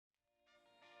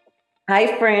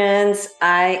Hi, friends.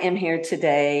 I am here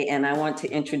today and I want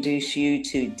to introduce you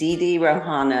to Dee Dee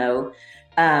Rohano.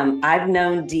 I've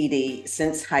known Dee Dee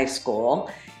since high school,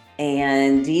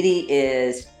 and Dee Dee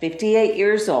is 58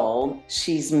 years old.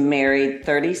 She's married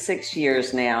 36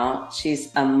 years now.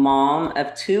 She's a mom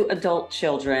of two adult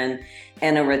children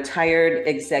and a retired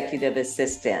executive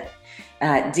assistant.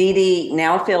 Dee Dee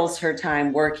now fills her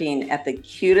time working at the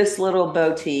cutest little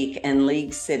boutique in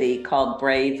League City called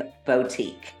Brave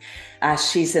Boutique.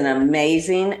 She's an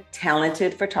amazing,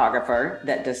 talented photographer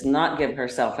that does not give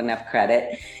herself enough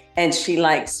credit. And she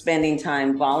likes spending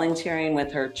time volunteering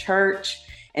with her church.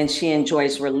 And she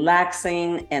enjoys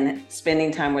relaxing and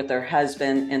spending time with her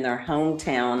husband in their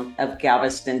hometown of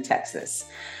Galveston, Texas.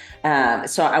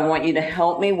 So I want you to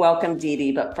help me welcome Dee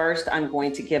Dee, but first I'm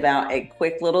going to give out a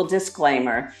quick little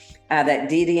disclaimer that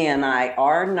Dee Dee and I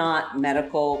are not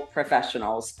medical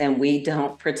professionals and we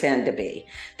don't pretend to be.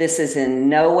 This is in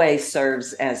no way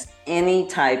serves as any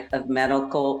type of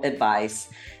medical advice.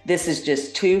 This is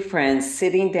just two friends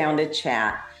sitting down to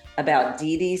chat about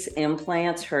Dee Dee's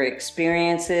implants, her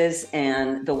experiences,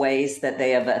 and the ways that they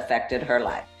have affected her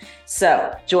life.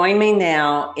 So join me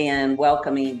now in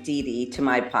welcoming Dee Dee to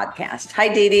my podcast. Hi,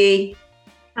 Dee Dee.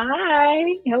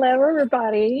 Hi, hello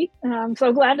everybody. I'm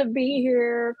so glad to be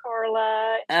here,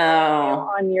 Carla,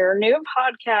 on your new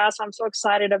podcast. I'm so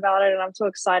excited about it, and I'm so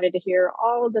excited to hear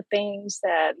all of the things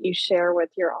that you share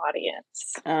with your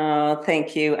audience. Oh,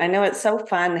 thank you. I know it's so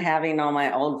fun having all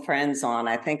my old friends on.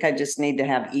 I think I just need to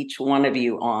have each one of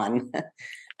you on.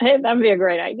 Hey, that'd be a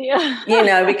great idea.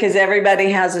 Because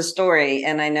everybody has a story.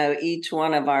 And I know each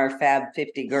one of our Fab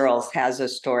 50 girls has a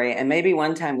story. And maybe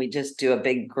one time we just do a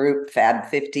big group Fab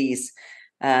 50s,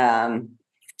 I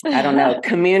don't know,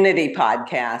 community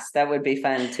podcast. That would be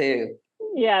fun too.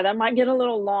 Yeah, that might get a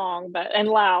little long, and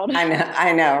loud.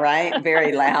 I know, right?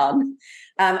 Very loud.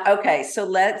 Okay, so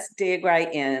let's dig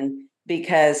right in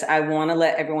because I want to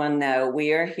let everyone know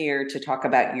we are here to talk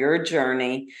about your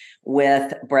journey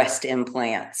with breast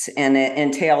implants, and it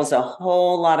entails a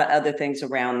whole lot of other things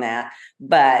around that.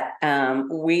 But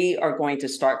we are going to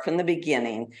start from the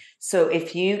beginning. So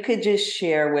if you could just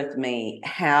share with me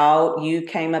how you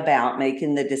came about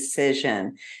making the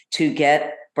decision to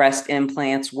get breast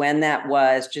implants, when that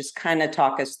was, just kind of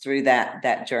talk us through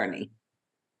that journey.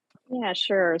 Yeah,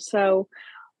 sure. So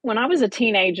when I was a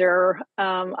teenager,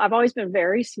 I've always been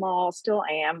very small, still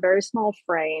am, very small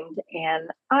framed, and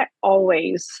I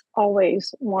always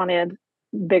wanted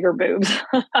bigger boobs.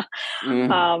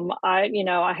 I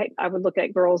would look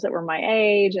at girls that were my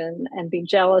age and be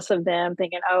jealous of them,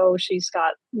 thinking, "Oh, she's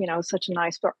got such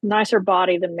a nicer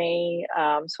body than me."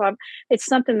 It's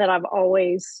something that I've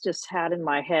always just had in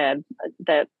my head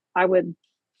that I would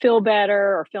feel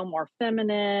better or feel more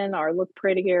feminine or look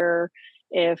prettier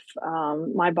if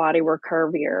my body were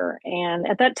curvier. And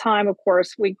at that time, of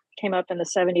course, we came up in the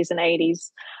 70s and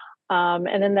 80s.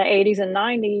 And in the 80s and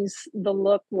 90s, the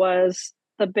look was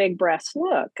the big breast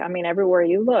look. I mean, everywhere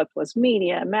you looked was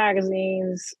media,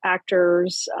 magazines,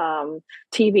 actors,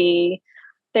 TV.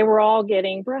 They were all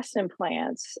getting breast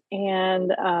implants.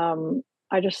 And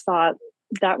I just thought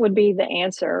that would be the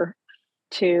answer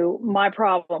to my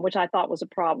problem, which I thought was a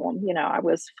problem. I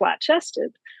was flat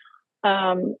chested.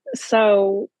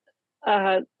 So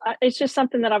it's just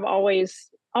something that I've always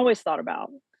thought about.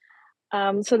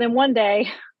 So then one day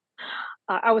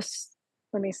I was,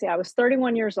 let me see, I was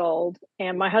 31 years old,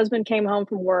 and my husband came home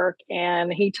from work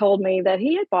and he told me that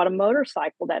he had bought a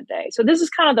motorcycle that day. So this is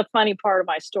kind of the funny part of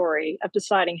my story of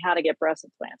deciding how to get breast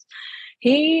implants.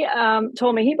 He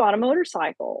told me he bought a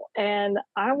motorcycle, and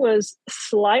I was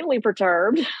slightly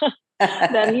perturbed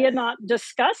that he had not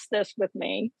discussed this with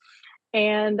me.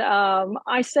 And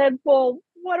I said, "Well,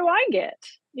 what do I get?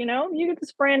 You get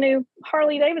this brand new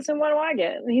Harley Davidson. What do I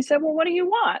get?" And he said, "Well, what do you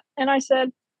want?" And I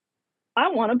said, "I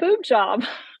want a boob job."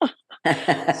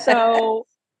 So,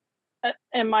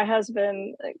 and my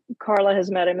husband, Carla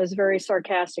has met him, is very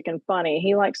sarcastic and funny.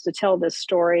 He likes to tell this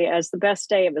story as the best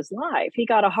day of his life. He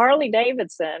got a Harley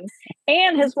Davidson,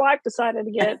 and his wife decided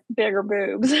to get bigger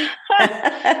boobs.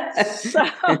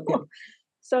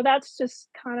 So that's just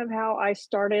kind of how I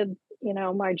started,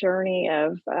 my journey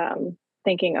of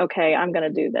thinking, okay, I'm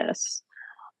going to do this.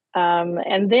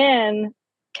 And then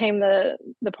came the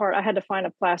part I had to find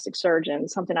a plastic surgeon,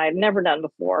 something I had never done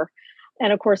before.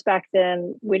 And of course, back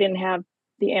then we didn't have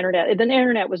the internet. The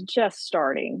internet was just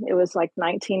starting. It was like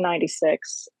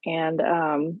 1996.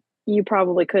 And you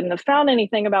probably couldn't have found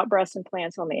anything about breast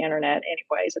implants on the internet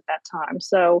anyways at that time.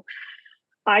 So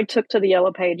I took to the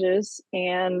yellow pages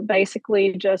and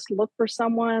basically just looked for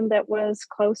someone that was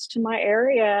close to my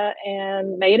area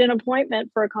and made an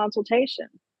appointment for a consultation.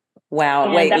 Wow.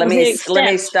 And Wait, that was the let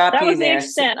me extent. stop That you was the there.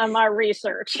 extent of my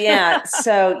research. Yeah,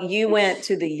 so you went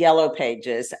to the Yellow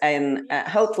Pages, and Yes.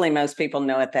 hopefully most people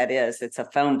know what that is. It's a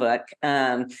phone book.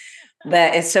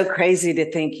 But it's so crazy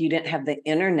to think you didn't have the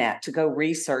internet to go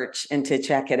research and to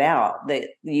check it out, that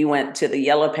you went to the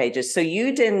Yellow Pages. So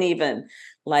you didn't even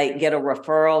like get a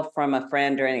referral from a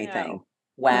friend or anything. No,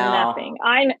 Wow. nothing.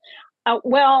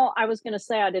 Well, I was going to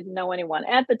say I didn't know anyone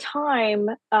at the time.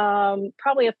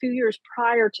 Probably a few years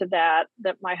prior to that,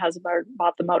 that my husband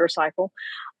bought the motorcycle.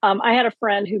 I had a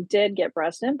friend who did get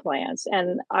breast implants,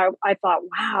 and I thought,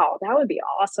 wow, that would be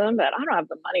awesome, but I don't have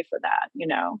the money for that, you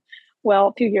know. Well,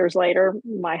 a few years later,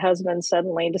 my husband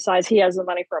suddenly decides he has the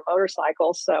money for a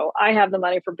motorcycle, so I have the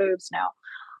money for boobs now.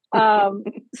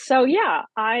 So yeah,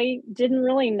 I didn't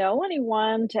really know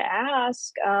anyone to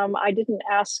ask. I didn't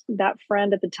ask that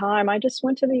friend at the time. I just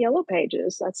went to the Yellow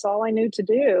Pages. That's all I knew to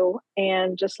do,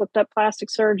 and just looked up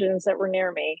plastic surgeons that were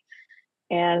near me,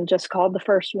 and just called the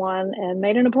first one and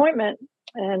made an appointment.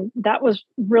 And that was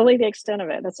really the extent of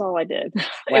it. That's all I did.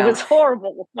 It Wow. was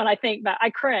horrible when I think back.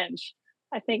 I cringe.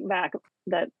 I think back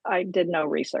that I did no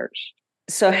research.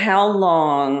 So how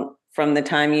long from the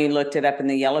time you looked it up in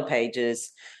the Yellow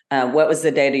Pages, what was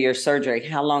the date of your surgery?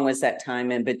 How long was that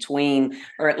time in between?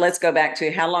 Or let's go back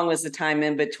to how long was the time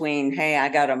in between, hey, I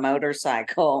got a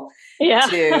motorcycle, Yeah.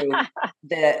 to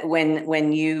the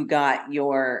when you got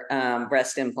your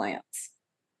breast implants?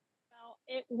 Well,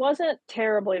 it wasn't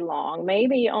terribly long,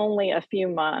 maybe only a few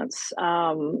months.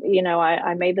 You know,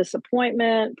 I made this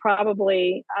appointment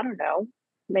probably, I don't know,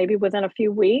 maybe within a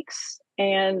few weeks,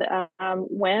 and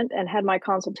went and had my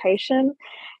consultation.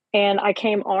 And I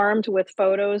came armed with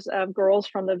photos of girls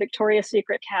from the Victoria's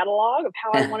Secret catalog of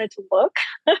how I wanted to look.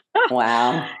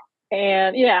 Wow.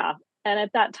 And yeah, and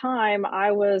at that time,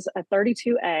 I was a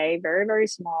 32A, very, very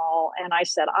small. And I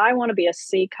said, I want to be a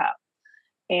C cup.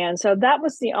 And so that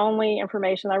was the only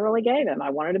information I really gave him. I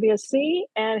wanted to be a C,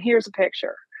 and here's a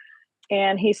picture.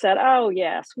 And he said, "Oh,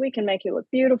 yes, we can make you look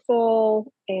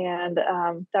beautiful." And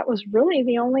that was really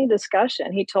the only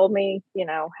discussion. He told me, you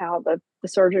know, how the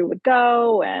surgery would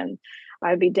go, and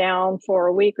I'd be down for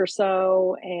a week or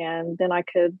so, and then I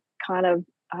could kind of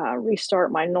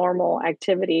restart my normal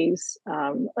activities,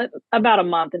 about a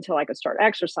month until I could start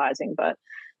exercising. But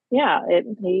yeah,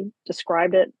 he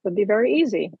described it would be very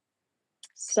easy.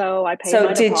 So I paid So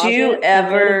my deposit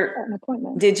and made an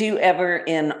appointment. did you ever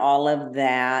in all of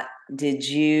that, did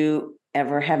you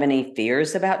ever have any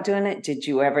fears about doing it? Did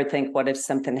you ever think, what if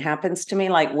something happens to me?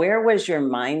 Like, where was your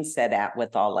mindset at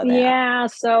with all of that? Yeah,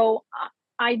 so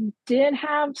I did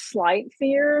have slight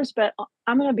fears, but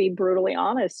I'm going to be brutally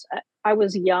honest. I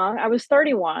was young. I was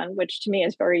 31, which to me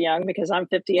is very young because I'm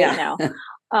 58 Yeah. now.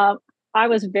 Um, I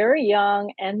was very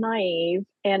young and naive,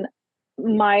 and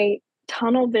my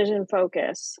tunnel vision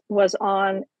focus was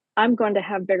on I'm going to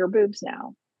have bigger boobs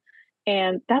now.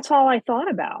 And that's all I thought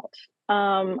about.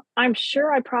 I'm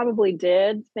sure I probably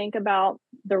did think about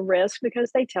the risk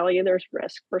because they tell you there's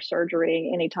risk for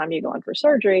surgery anytime you go in for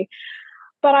surgery.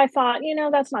 But I thought, you know,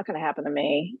 that's not going to happen to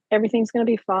me. Everything's going to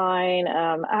be fine.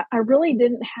 I really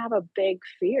didn't have a big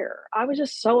fear. I was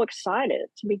just so excited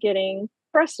to be getting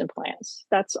breast implants.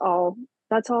 That's all.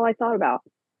 That's all I thought about.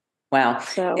 Wow.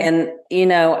 So And, you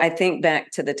know, I think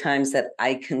back to the times that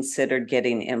I considered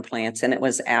getting implants, and it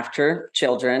was after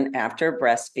children, after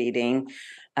breastfeeding.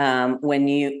 When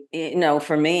you know,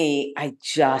 for me, I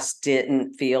just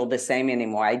didn't feel the same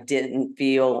anymore. I didn't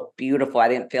feel beautiful. I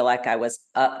didn't feel like I was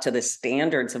up to the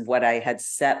standards of what I had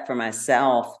set for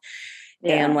myself.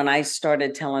 And yeah, when I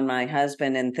started telling my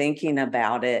husband and thinking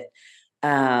about it,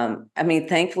 I mean,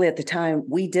 thankfully at the time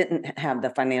we didn't have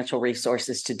the financial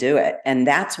resources to do it, and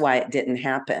that's why it didn't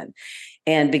happen.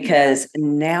 And because yes,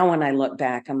 now when I look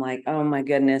back, I'm like, oh my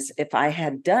goodness, if I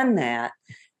had done that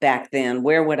back then,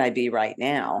 where would I be right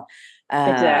now?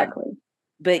 Uh, exactly.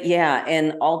 but yeah,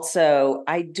 and also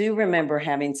I do remember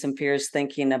having some fears,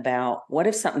 thinking about, what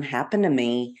if something happened to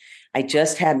me? I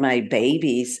just had my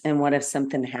babies, and what if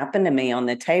something happened to me on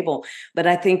the table? But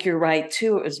I think you're right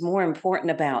too. It was more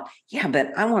important about, yeah,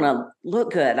 but I want to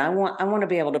look good. I want to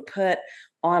be able to put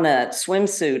on a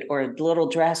swimsuit or a little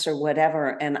dress or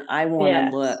whatever, and I want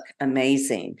to look Yes,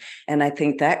 amazing. And I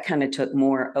think that kind of took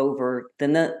more over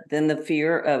than the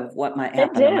fear of what might it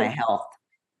happen to my did. health.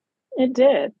 It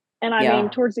did. And I mean, Yeah.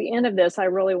 towards the end of this, I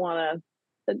really want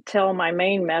to tell my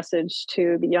main message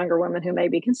to the younger women who may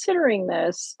be considering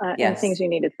this, and things Yes. you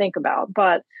need to think about.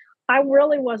 But I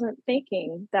really wasn't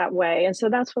thinking that way. And so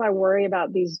that's what I worry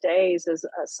about these days as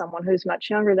someone who's much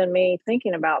younger than me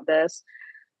thinking about this.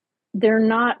 They're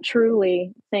not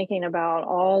truly thinking about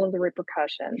all of the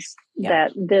repercussions Yeah.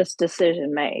 that this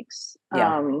decision makes.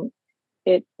 Yeah.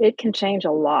 it can change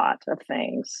a lot of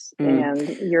things, Mm,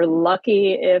 and you're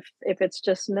lucky if it's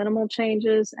just minimal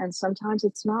changes, and sometimes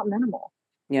it's not minimal.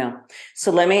 yeah.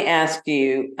 So let me ask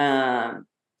you,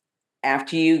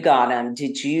 after you got them,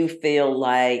 did you feel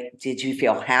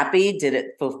happy? Did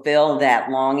it fulfill that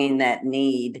longing, that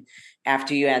need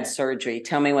after you had surgery?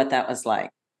 Tell me what that was like.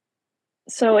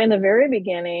 So in the very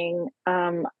beginning,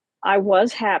 I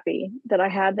was happy that I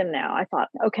had them now. I thought,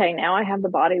 okay, now I have the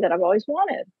body that I've always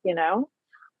wanted, you know?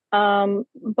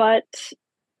 But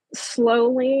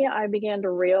slowly I began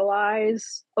to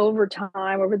realize over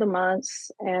time, over the months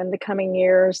and the coming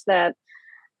years, that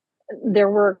there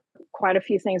were quite a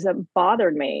few things that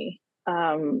bothered me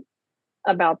um,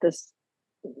 about this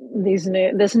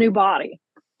new body.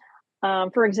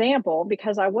 For example,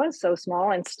 because I was so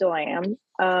small and still am,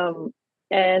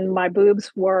 and my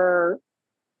boobs were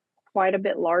quite a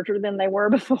bit larger than they were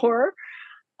before.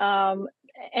 Um,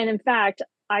 and in fact,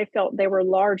 I felt they were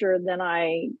larger than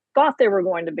I thought they were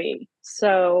going to be.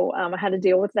 So I had to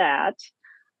deal with that.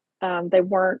 They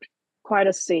weren't quite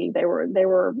a C. They were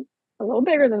a little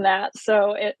bigger than that.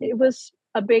 So it was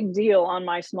a big deal on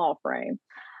my small frame.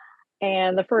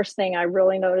 And the first thing I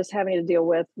really noticed having to deal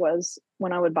with was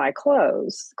when I would buy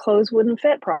clothes. Clothes wouldn't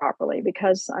fit properly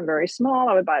because I'm very small.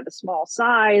 I would buy the small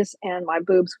size and my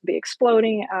boobs would be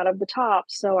exploding out of the top.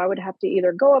 So I would have to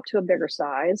either go up to a bigger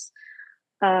size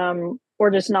or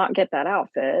just not get that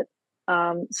outfit.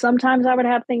 Sometimes I would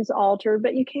have things altered,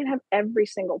 but you can't have every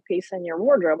single piece in your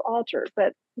wardrobe altered.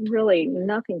 But really,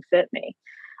 nothing fit me.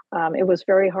 It was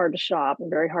very hard to shop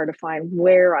and very hard to find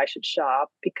where I should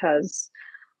shop because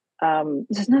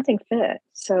just nothing fit.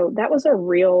 So that was a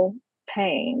real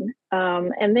pain.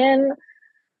 And then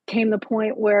came the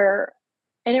point where,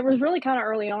 and it was really kind of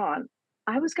early on,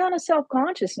 I was kind of self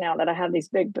conscious now that I have these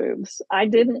big boobs. I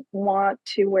didn't want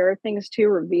to wear things too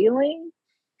revealing.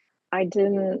 I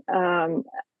didn't,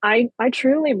 I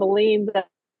truly believe that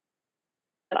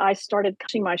I started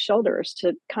touching my shoulders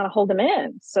to kind of hold them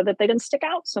in so that they didn't stick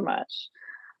out so much.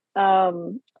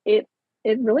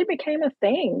 It really became a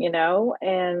thing, you know,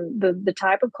 and the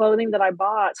type of clothing that I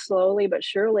bought slowly but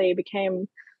surely became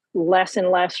less and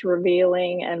less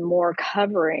revealing and more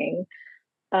covering.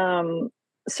 Um,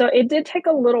 so it did take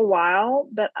a little while,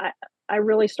 but I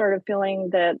really started feeling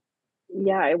that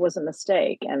yeah, it was a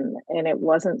mistake and it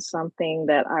wasn't something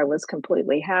that I was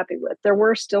completely happy with. There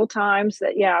were still times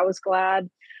that yeah, I was glad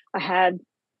I had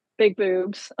big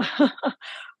boobs,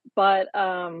 but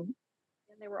and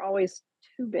they were always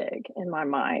too big in my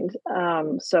mind.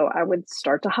 So I would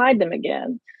start to hide them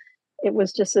again. It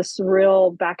was just this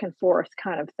real back and forth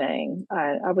kind of thing.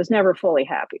 I was never fully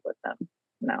happy with them.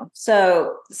 No.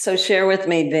 So share with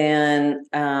me then,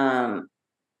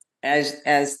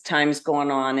 as time's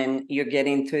going on and you're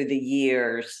getting through the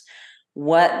years,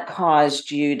 what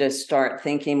caused you to start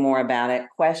thinking more about it,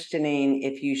 questioning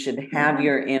if you should have Yeah.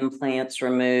 your implants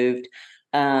removed?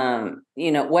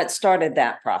 What started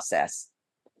that process?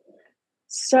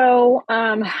 So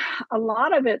a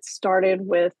lot of it started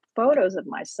with photos of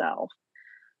myself.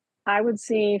 I would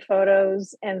see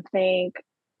photos and think,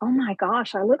 oh my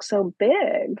gosh, I look so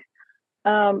big.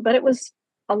 But it was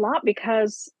a lot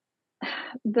because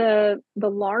the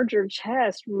larger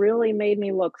chest really made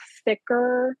me look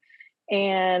thicker,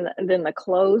 and then the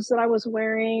clothes that I was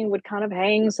wearing would kind of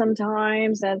hang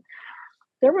sometimes. And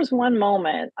there was one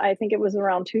moment, I think it was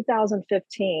around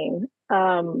 2015.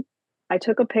 I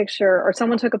took a picture, or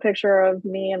someone took a picture of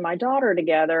me and my daughter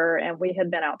together, and we had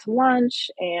been out to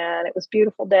lunch, and it was a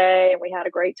beautiful day, and we had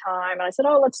a great time. And I said,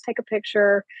 "Oh, let's take a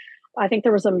picture." I think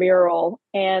there was a mural,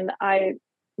 and I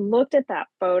looked at that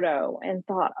photo and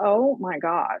thought, "Oh my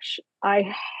gosh,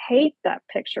 I hate that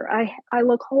picture. I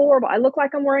look horrible. I look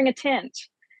like I'm wearing a tent."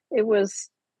 It was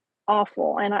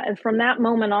awful, and from that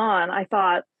moment on, I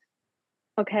thought,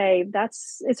 "Okay,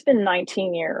 that's it's been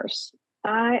 19 years.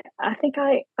 I think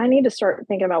I need to start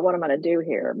thinking about what I'm going to do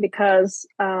here because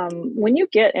when you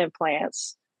get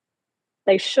implants,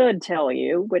 they should tell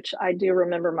you, which I do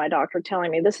remember my doctor telling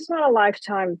me, this is not a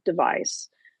lifetime device.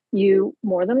 You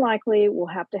more than likely will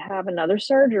have to have another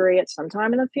surgery at some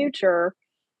time in the future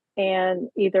and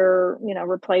either, you know,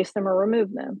 replace them or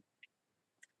remove them.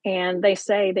 And they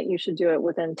say that you should do it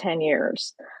within 10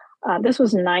 years. This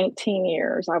was 19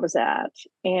 years I was at,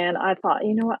 and I thought,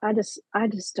 you know what, I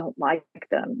just don't like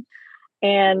them.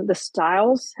 And the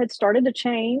styles had started to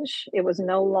change. It was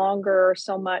no longer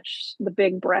so much the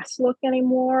big breast look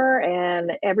anymore.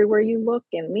 And everywhere you look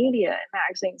in media and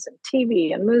magazines and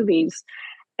TV and movies,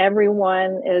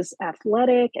 everyone is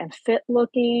athletic and fit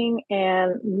looking.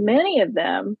 And many of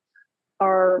them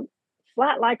are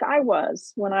flat like I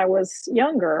was when I was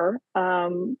younger.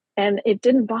 and it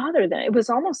didn't bother them. It was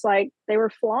almost like they were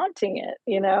flaunting it,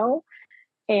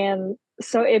 and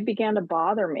so it began to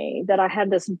bother me that I had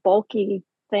this bulky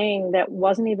thing that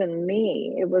wasn't even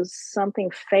me. It was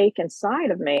something fake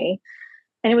inside of me,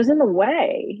 and it was in the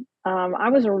way. I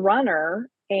was a runner,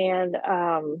 and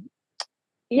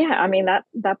yeah, I mean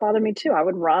that bothered me too. I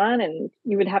would run, and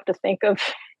you would have to think of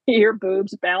your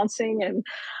boobs bouncing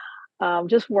and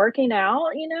just working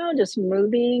out, just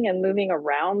moving and moving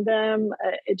around them.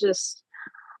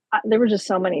 There were just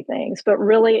so many things, but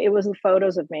really it was the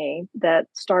photos of me that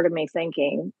started me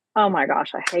thinking, oh my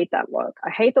gosh, I hate that look. I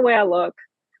hate the way I look.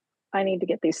 I need to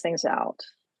get these things out.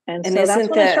 And And so that's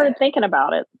when I started thinking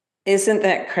about it. isn't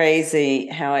that crazy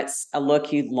how it's a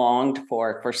look you longed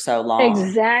for so long?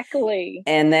 Exactly.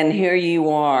 And then here you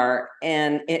are,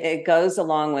 and it goes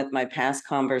along with my past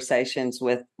conversations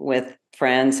with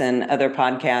friends and other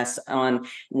podcasts on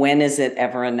when is it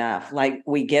ever enough. Like,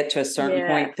 we get to a certain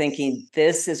point thinking Yes.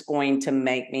 this is going to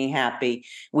make me happy.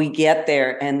 We get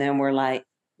there, and then we're like,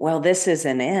 well, this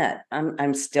isn't it.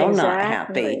 I'm still not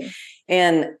happy. Exactly.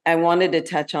 And I wanted to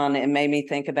touch on it. It made me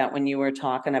think about when you were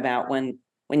talking about when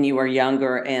you were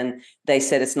younger, and they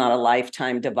said it's not a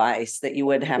lifetime device, that you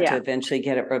would have to Yeah. eventually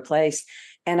get it replaced.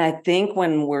 And I think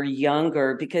when we're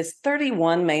younger, because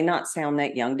 31 may not sound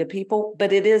that young to people,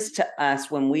 but it is to us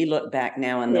when we look back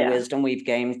now and the Yeah. wisdom we've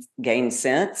gained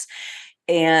since.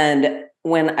 And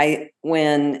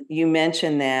when you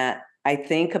mention that, I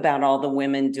think about all the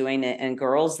women doing it and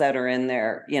girls that are in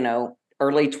their,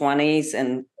 early 20s,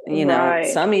 and, Right.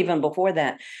 some even before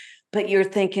that. But you're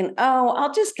thinking, oh,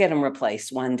 I'll just get them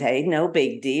replaced one day, no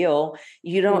big deal.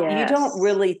 You don't Yes.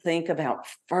 really think about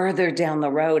further down the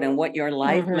road and what your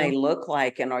life may Hmm. look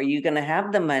like, and are you going to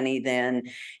have the money then,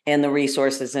 and the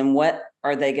resources, and what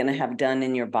are they going to have done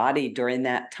in your body during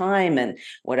that time, and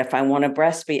what if I want to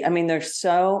breastfeed? I mean, there's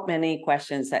so many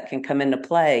questions that can come into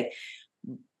play,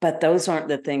 but those aren't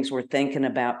the things we're thinking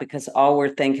about, because all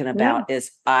we're thinking about No,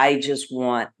 is, I just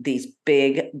want these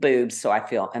big boobs so I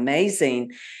feel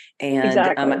amazing. And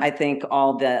exactly. I think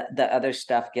all the other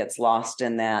stuff gets lost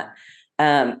in that.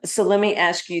 So let me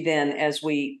ask you then, as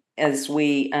we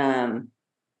are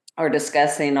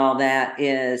discussing all that,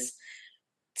 is,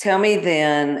 tell me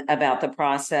then about the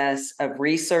process of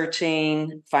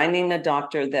researching, finding a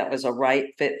doctor that was a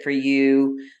right fit for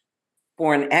you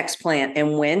for an explant,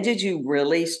 and when did you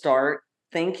really start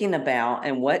thinking about,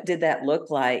 and what did that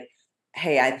look like?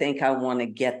 Hey, I think I want to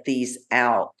get these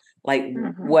out. Like,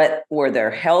 Hmm. what were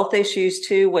there health issues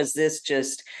too? Was this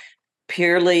just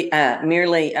purely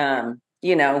merely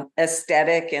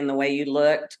aesthetic and the way you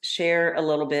looked? Share a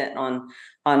little bit on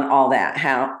all that,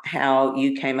 how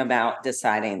you came about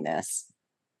deciding this.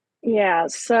 Yeah.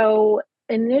 So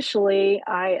initially,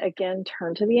 I again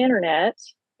turned to the internet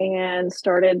and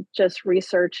started just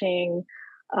researching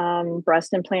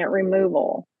breast implant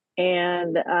removal,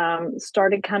 and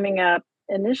started coming up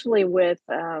initially with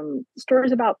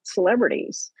stories about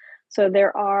celebrities. So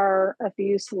there are a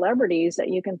few celebrities that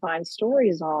you can find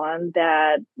stories on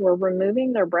that were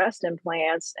removing their breast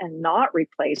implants and not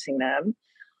replacing them,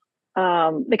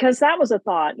 because that was a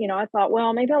thought. I thought,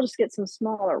 well, maybe I'll just get some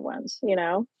smaller ones,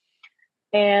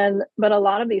 and but a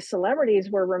lot of these celebrities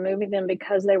were removing them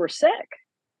because they were sick,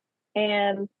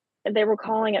 and they were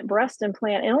calling it breast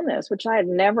implant illness, which I had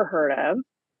never heard of.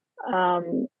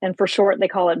 And for short, they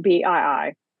call it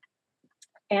BII.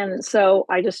 And so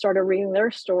I just started reading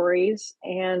their stories,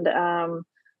 and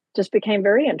just became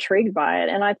very intrigued by it.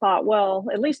 And I thought, well,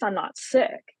 at least I'm not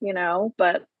sick,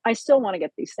 but I still want to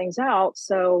get these things out.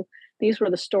 So these were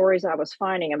the stories I was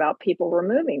finding about people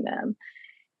removing them.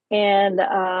 And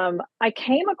I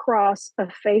came across a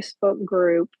Facebook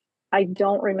group. I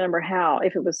don't remember how,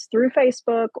 if it was through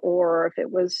Facebook or if it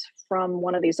was from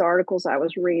one of these articles I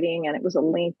was reading, and it was a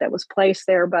link that was placed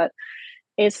there. But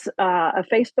it's a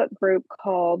Facebook group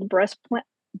called Breast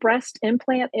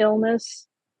Implant Illness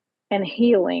and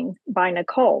Healing by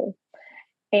Nicole.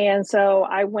 And so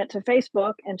I went to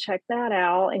Facebook and checked that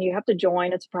out, and you have to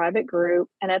join. It's a private group.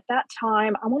 And at that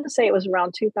time, I want to say it was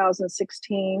around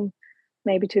 2016,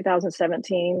 maybe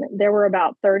 2017, there were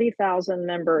about 30,000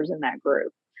 members in that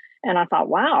group. And I thought,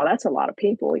 wow, that's a lot of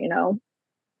people.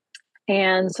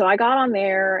 And so I got on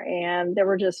there, and there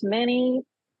were just many,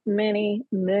 many,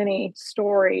 many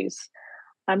stories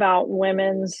about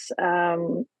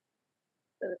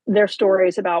their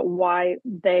stories about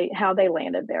how they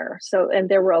landed there. So, and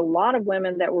there were a lot of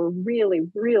women that were really,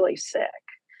 really sick.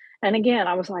 And again,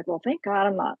 I was like, well, thank God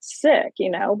I'm not sick,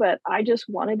 but I just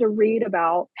wanted to read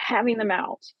about having them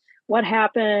out. what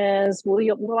happens?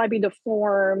 Will I be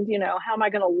deformed? How am I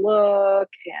going to look?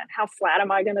 And how flat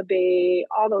am I going to be?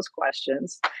 All those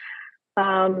questions.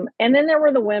 And then there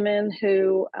were the women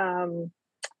who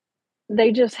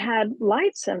they just had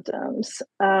light symptoms,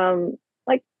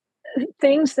 like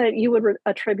things that you would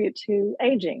attribute to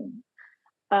aging,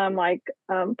 like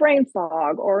brain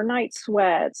fog or night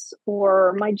sweats,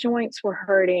 or my joints were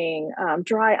hurting,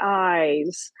 dry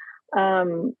eyes,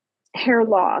 um, hair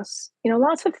loss.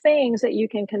 Lots of things that you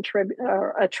can contribute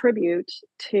or attribute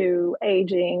to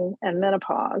aging and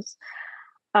menopause.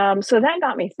 So that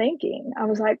got me thinking. I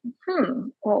was like,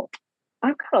 well,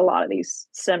 I've got a lot of these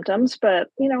symptoms, but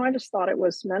I just thought it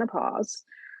was menopause.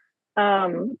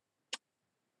 Um,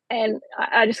 and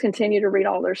I just continued to read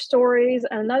all their stories.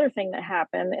 And another thing that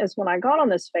happened is when I got on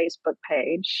this Facebook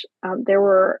page, there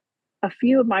were a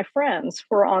few of my friends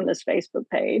who were on this Facebook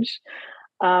page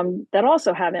that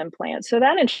also have implants. So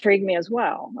that intrigued me as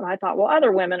well. And I thought, well,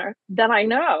 other women that I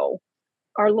know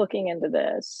are looking into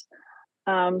this.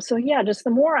 So yeah, just the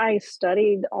more I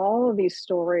studied all of these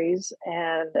stories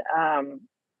and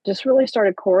just really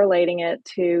started correlating it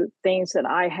to things that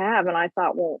I have, and I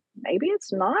thought, well, maybe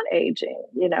it's not aging.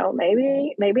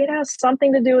 Maybe it has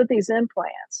something to do with these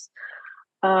implants.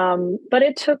 But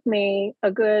it took me a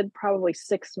good probably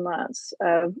 6 months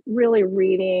of really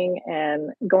reading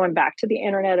and going back to the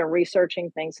internet and researching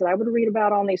things that I would read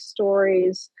about on these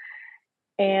stories.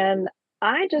 And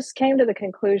I just came to the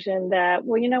conclusion that,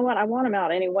 well, you know what? I want them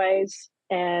out anyways.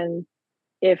 And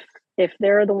if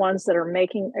they're the ones that are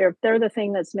making, or if they're the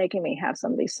thing that's making me have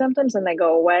some of these symptoms and they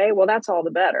go away, well, that's all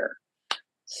the better.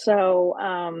 So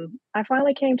I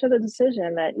finally came to the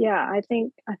decision that, yeah, I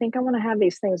think I want to have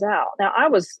these things out. Now, I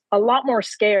was a lot more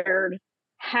scared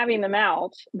having them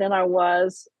out than I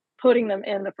was putting them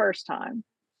in the first time.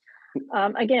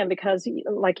 Again, because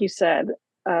like you said,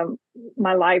 um,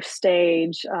 my life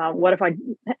stage, what if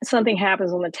something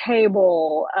happens on the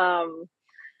table?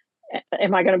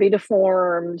 Am I going to be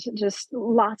deformed? Just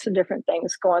lots of different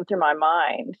things going through my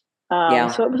mind. Yeah.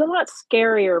 So it was a lot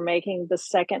scarier making the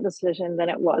second decision than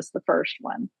it was the first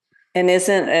one. And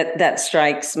isn't it, that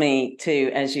strikes me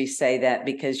too, as you say that,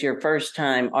 because your first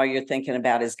time, all you're thinking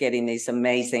about is getting these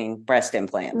amazing breast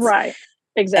implants. Right.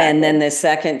 And then Exactly. the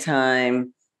second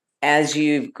time, as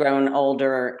you've grown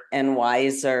older and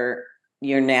wiser,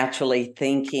 you're naturally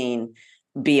thinking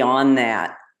beyond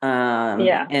that,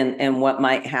 Yeah. and what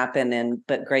might happen.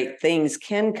 But great things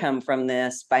can come from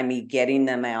this by me getting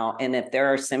them out. And if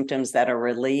there are symptoms that are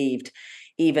relieved,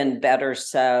 even better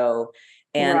so.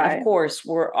 And of Right. course,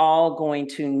 we're all going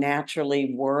to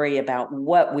naturally worry about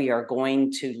what we are going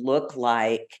to look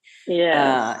like.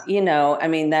 Yes. I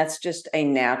mean, that's just a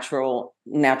natural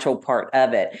part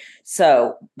of it.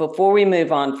 So before we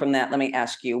move on from that, let me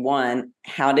ask you one,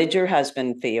 how did your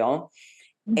husband feel?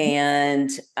 Mhm.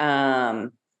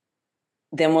 And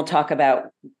then we'll talk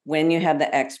about when you had the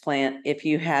explant, if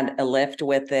you had a lift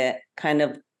with it, kind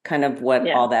of what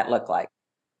Yeah. all that looked like.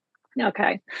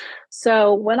 Okay.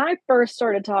 So when I first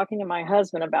started talking to my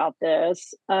husband about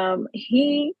this,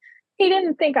 he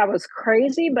didn't think I was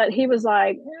crazy, but he was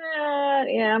like,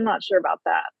 "Yeah, I'm not sure about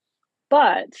that."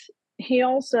 But he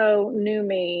also knew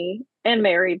me and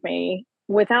married me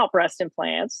without breast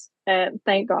implants, and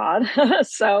thank God.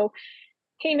 So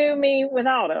he knew me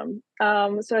without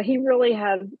them. So he really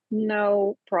had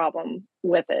no problem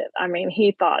with it. I mean,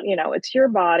 he thought, it's your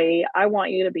body. I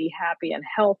want you to be happy and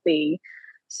healthy.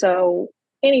 So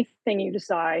anything you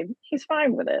decide, he's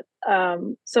fine with it.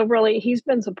 So really, he's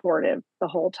been supportive the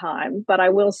whole time. But I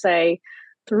will say,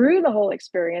 through the whole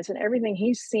experience and everything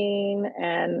he's seen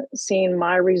and seen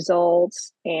my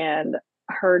results and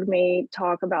heard me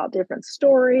talk about different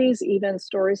stories, even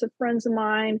stories of friends of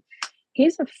mine,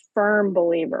 he's a firm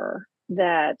believer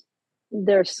that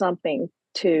there's something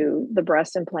to the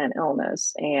breast implant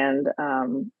illness. And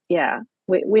yeah,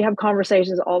 we have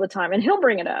conversations all the time, and he'll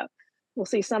bring it up. We'll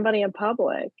see somebody in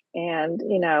public, and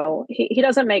he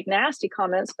doesn't make nasty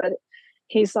comments, but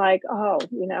he's like, oh,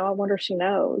 I wonder if she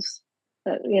knows.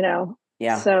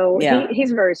 Yeah. So Yeah.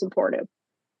 he's very supportive.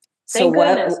 So Thank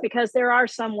goodness, what, because there are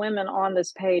some women on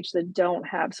this page that don't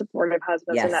have supportive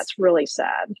husbands, and yes, that's really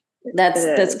sad. It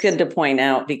that's good is. to point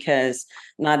out, because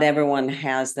not everyone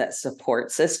has that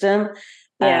support system.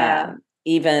 Yeah.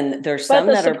 Even there's But some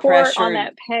the that are support on pressured.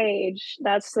 that page,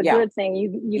 that's the Yeah. good thing. You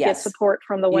get Yes. support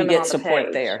from the You women get on the support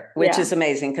page. there, which Yeah. is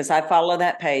amazing, because I follow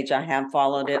that page. I have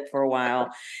followed it for a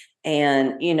while.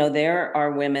 And, there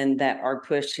are women that are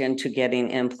pushed into getting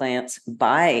implants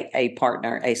by a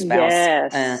partner, a spouse.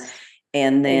 Yes.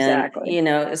 And then,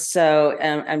 Exactly. so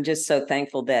I'm just so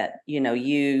thankful that,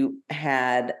 you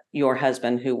had your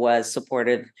husband who was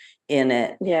supportive in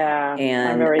it. Yeah, I'm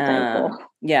And very thankful.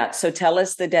 yeah, so tell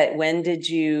us the day. When did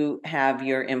you have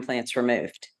your implants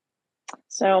removed?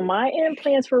 So my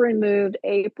implants were removed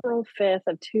April 5th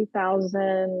of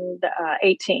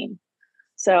 2018.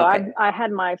 So Okay. I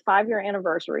had my 5-year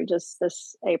anniversary just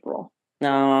this April.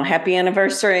 Oh, happy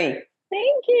anniversary.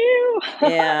 Thank you.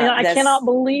 And Yeah, I cannot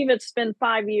believe it's been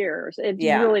 5 years. It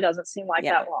yeah, really doesn't seem like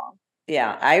yeah. that long.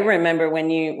 Yeah, I remember when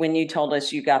you told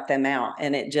us you got them out,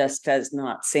 and it just does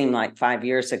not seem like 5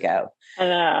 years ago. I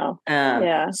know.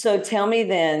 Yeah. So tell me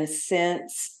then,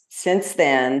 since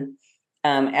then,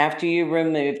 after you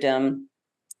removed them,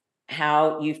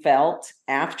 how you felt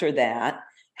after that.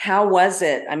 How was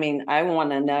it? I mean, I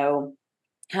want to know,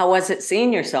 how was it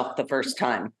seeing yourself the first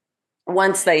time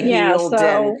once they Yeah. healed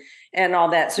and So, all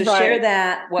that? So share right.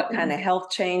 that. What kind of health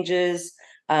changes,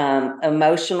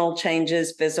 emotional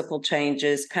changes, physical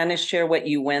changes? Kind of share what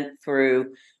you went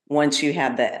through once you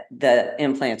had the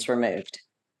implants removed.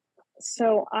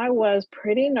 So I was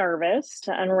pretty nervous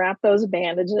to unwrap those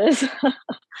bandages.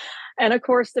 And of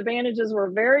course, the bandages were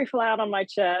very flat on my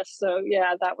chest. So,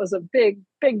 yeah, that was a big,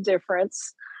 big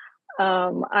difference.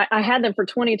 I had them for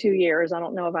 22 years. I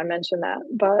don't know if I mentioned that,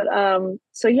 but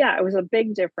so yeah, it was a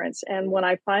big difference. And when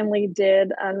I finally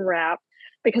did unwrap,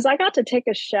 because I got to take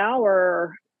a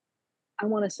shower, I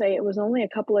want to say it was only a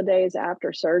couple of days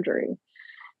after surgery,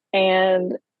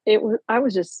 and I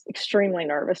was just extremely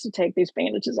nervous to take these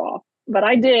bandages off, but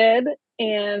I did,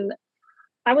 and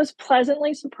I was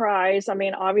pleasantly surprised. I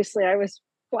mean, obviously, I was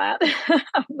flat,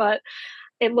 but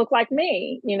it looked like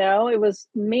me. It was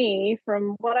me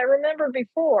from what I remember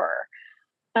before.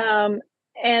 Um,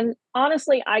 and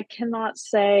honestly, I cannot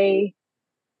say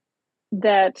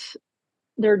that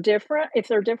they're different, if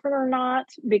they're different or not,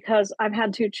 because I've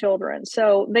had 2 children.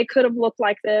 So they could have looked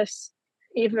like this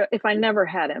if I never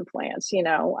had implants.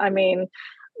 I mean,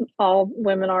 all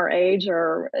women our age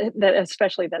or that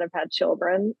especially that have had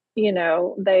children,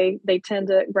 they tend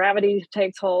to gravity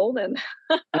takes hold and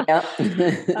Yeah.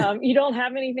 you don't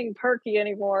have anything perky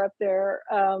anymore up there.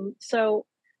 So,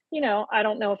 I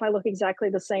don't know if I look exactly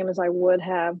the same as I would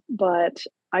have, but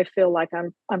I feel like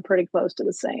I'm pretty close to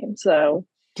the same.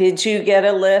 Did you get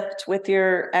a lift with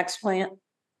your explant?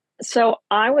 So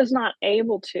I was not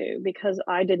able to because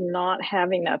I did not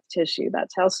have enough tissue.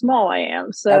 That's how small I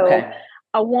am. So Okay.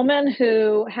 a woman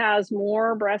who has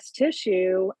more breast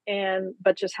tissue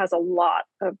but just has a lot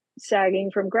of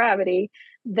sagging from gravity,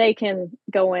 they can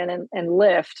go in and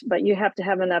lift, but you have to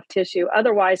have enough tissue.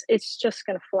 Otherwise, it's just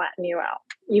going to flatten you out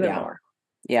even Yeah. more.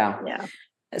 Yeah. Yeah.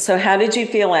 So how did you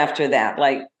feel after that?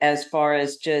 Like as far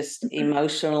as just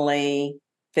emotionally,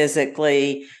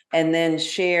 physically, and then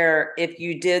share if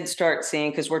you did start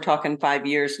seeing, because we're talking 5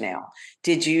 years now,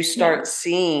 did you Yeah. start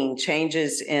seeing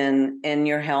changes in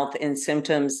your health and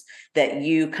symptoms that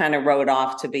you kind of wrote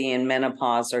off to be in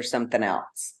menopause or something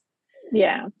else?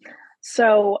 Yeah.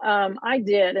 So I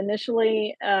did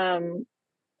initially.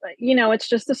 It's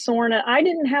just the soreness. I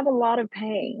didn't have a lot of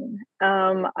pain.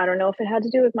 I don't know if it had to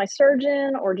do with my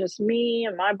surgeon or just me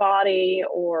and my body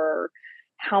or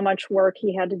how much work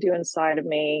he had to do inside of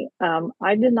me.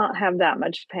 I did not have that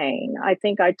much pain. I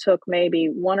think I took maybe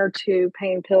 1 or 2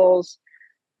 pain pills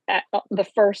at the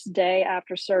first day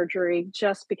after surgery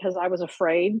just because I was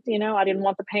afraid. I didn't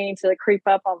want the pain to creep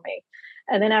up on me.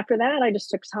 And then after that, I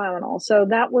just took Tylenol. So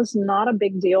that was not a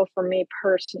big deal for me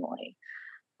personally.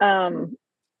 Um,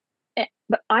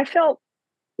 but I felt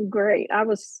great. I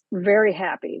was very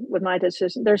happy with my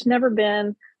decision. There's never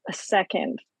been a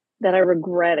second that I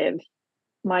regretted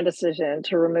my decision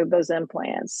to remove those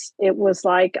implants. It was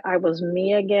like I was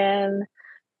me again.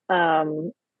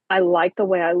 Um, I liked the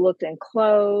way I looked in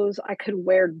clothes. I could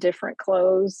wear different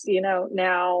clothes,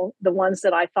 now the ones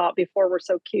that I thought before were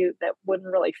so cute that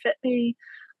wouldn't really fit me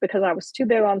because I was too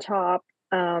big on top.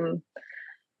 Um,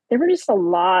 there were just a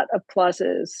lot of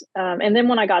pluses. And then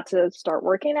when I got to start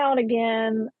working out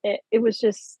again, it was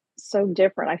just so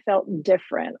different. I felt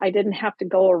different. I didn't have to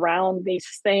go around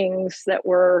these things that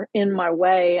were in my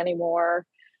way anymore.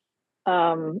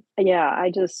 Yeah,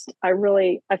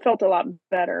 I felt a lot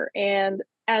better. And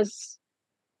as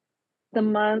the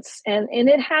months and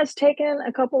it has taken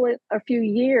a few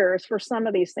years for some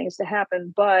of these things to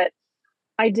happen, but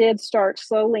I did start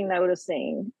slowly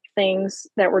noticing things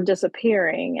that were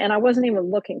disappearing, and I wasn't even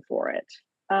looking for it.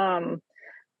 Um,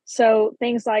 so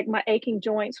things like my aching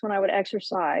joints when I would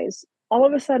exercise, all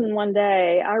of a sudden one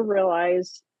day I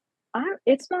realized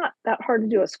it's not that hard to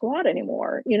do a squat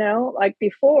anymore. Like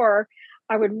before,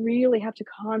 I would really have to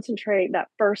concentrate that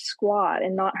first squat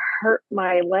and not hurt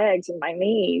my legs and my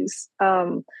knees.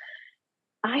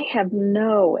 I have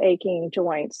no aching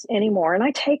joints anymore, and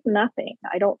I take nothing.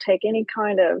 I don't take any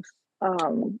kind of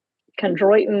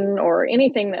chondroitin or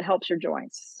anything that helps your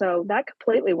joints. So that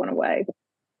completely went away.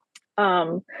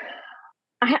 Um,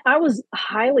 I was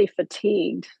highly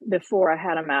fatigued before I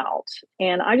had them out,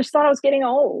 and I just thought I was getting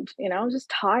old. I was just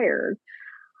tired.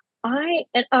 I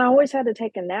always had to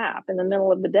take a nap in the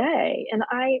middle of the day, and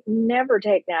I never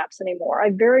take naps anymore.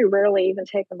 I very rarely even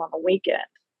take them on the weekend.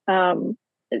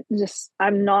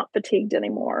 I'm not fatigued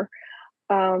anymore.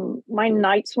 My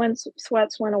night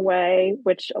sweats went away,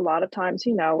 which a lot of times,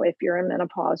 if you're in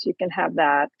menopause, you can have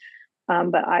that.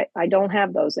 But I don't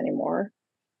have those anymore.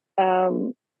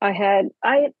 Um, I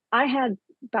had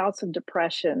bouts of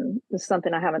depression. This is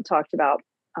something I haven't talked about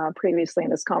previously in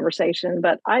this conversation,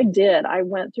 but I did. I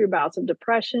went through bouts of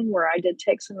depression where I did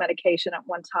take some medication at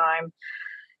one time,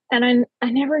 and I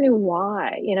never knew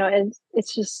why.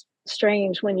 It's just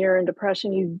strange when you're in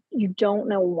depression. You don't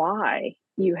know why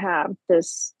you have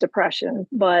this depression,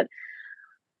 but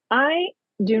I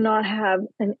do not have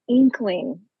an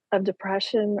inkling of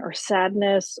depression or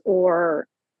sadness or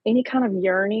any kind of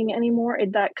yearning anymore.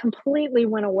 That completely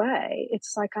went away.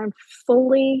 It's like I'm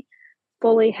fully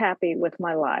happy with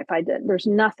my life. There's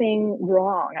nothing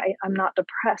wrong. I'm not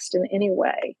depressed in any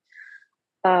way.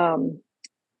 Um,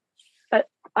 but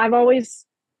I've always,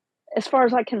 as far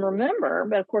as I can remember,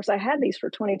 but of course I had these for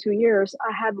 22 years,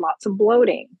 I had lots of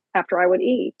bloating after I would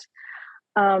eat.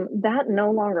 That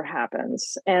no longer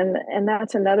happens. And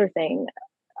that's another thing.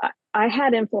 I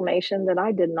had inflammation that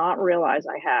I did not realize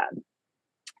I had.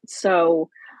 So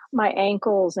my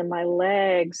ankles and my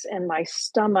legs and my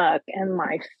stomach and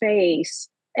my face,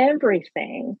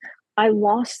 everything, I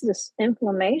lost this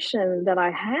inflammation that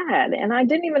I had, and I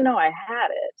didn't even know I had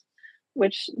it,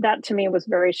 which that to me was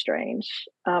very strange,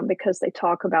 because they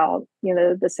talk about,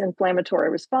 this inflammatory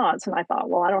response. And I thought,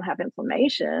 well, I don't have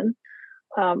inflammation.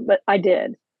 But I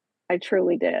did. I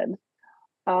truly did.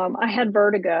 I had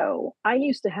vertigo. I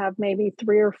used to have maybe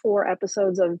 3 or 4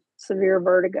 episodes of severe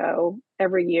vertigo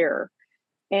every year.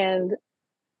 And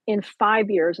in 5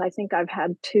 years, I think I've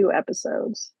had 2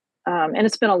 episodes. And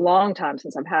it's been a long time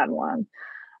since I've had one.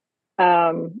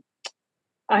 Um,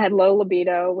 I had low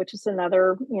libido, which is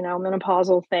another,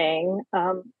 menopausal thing,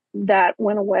 that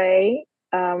went away.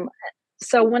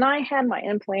 So when I had my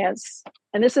implants,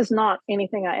 and this is not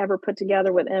anything I ever put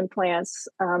together with implants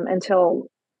until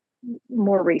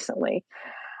more recently,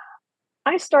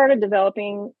 I started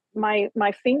developing my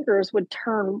fingers would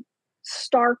turn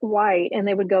stark white and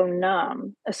they would go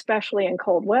numb, especially in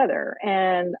cold weather.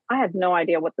 And I had no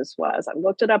idea what this was. I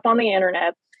looked it up on the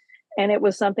internet, and it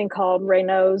was something called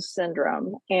Raynaud's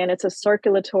syndrome, and it's a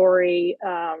circulatory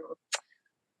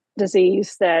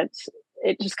disease that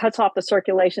it just cuts off the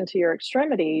circulation to your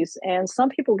extremities. And some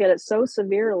people get it so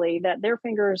severely that their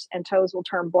fingers and toes will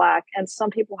turn black, and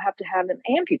some people have to have them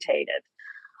amputated.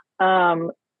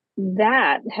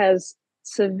 That has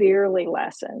severely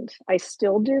lessened. I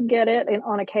still do get it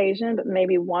on occasion, but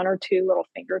maybe 1 or 2 little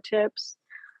fingertips.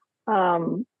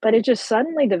 But it just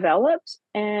suddenly developed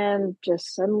and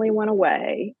just suddenly went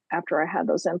away after I had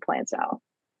those implants out.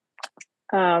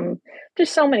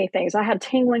 Just so many things. I had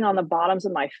tingling on the bottoms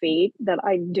of my feet that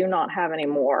I do not have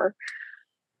anymore.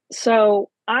 So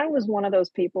I was one of those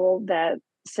people that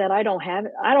said, I don't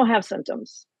have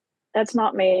symptoms. That's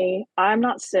not me. I'm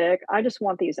not sick. I just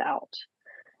want these out.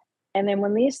 And then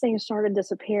when these things started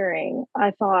disappearing,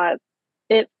 I thought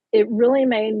it really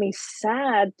made me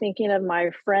sad thinking of my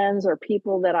friends or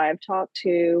people that I've talked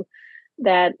to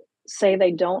that say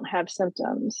they don't have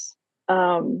symptoms.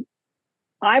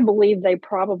 I believe they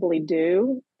probably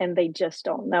do, and they just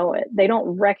don't know it. They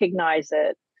don't recognize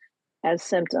it as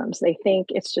symptoms. They think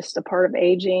it's just a part of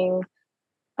aging.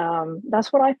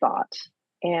 That's what I thought.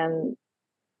 And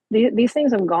these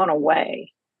things have gone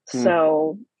away.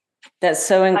 So that's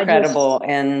so incredible.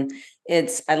 And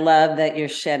I love that you're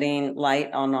shedding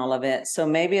light on all of it. So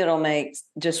maybe it'll make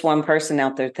just one person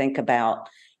out there think about,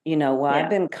 I've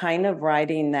been kind of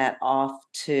writing that off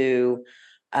to,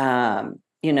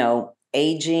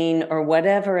 aging or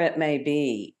whatever it may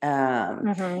be.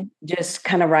 Just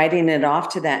kind of writing it off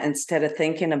to that instead of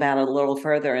thinking about it a little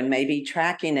further and maybe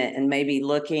tracking it and maybe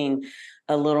looking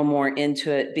a little more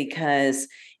into it, because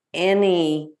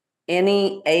any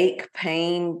ache,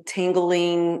 pain,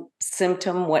 tingling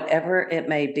symptom, whatever it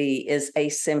may be, is a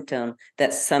symptom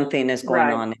that something is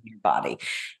going on in your body.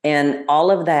 And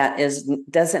all of that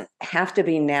doesn't have to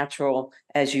be natural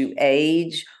as you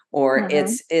age, or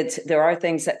there are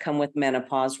things that come with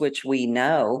menopause, which we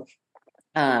know,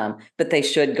 but they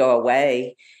should go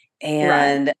away. Right.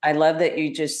 And I love that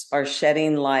you just are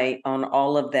shedding light on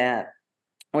all of that,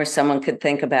 where someone could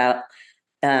think about,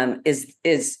 is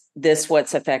this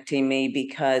what's affecting me?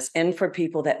 Because, and for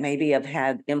people that maybe have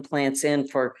had implants in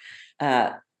for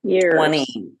uh, 20, Years.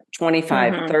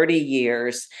 25, Hmm. 30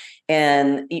 years.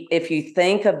 And if you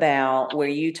think about where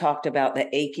you talked about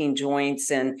the aching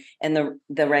joints and the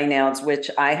Raynaud's, which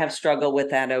I have struggled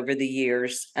with that over the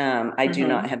years. I do Hmm.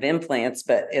 not have implants,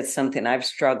 but it's something I've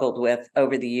struggled with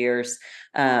over the years.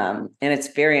 And it's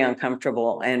very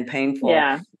uncomfortable and painful.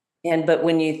 Yeah. But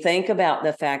when you think about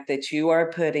the fact that you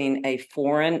are putting a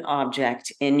foreign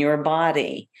object in your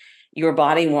body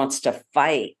wants to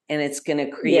fight, and it's going to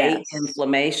create Yes.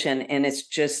 inflammation, and it's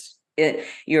just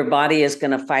your body is going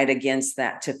to fight against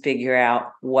that to figure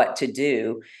out what to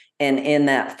do. And in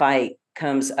that fight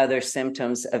comes other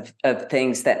symptoms of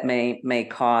things that may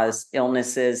cause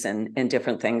illnesses and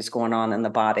different things going on in the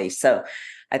body. So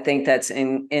I think that's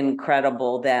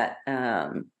incredible that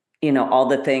all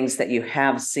the things that you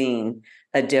have seen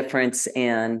a difference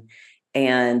in,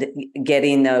 and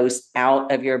getting those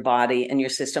out of your body and your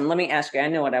system. Let me ask you, I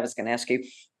know what I was going to ask you.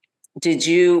 Did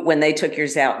you, when they took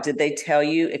yours out, did they tell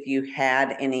you if you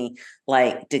had any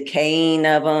like decaying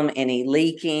of them, any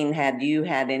leaking? Had you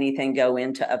had anything go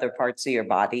into other parts of your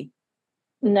body?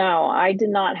 No, I did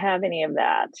not have any of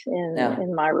that No,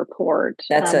 in my report.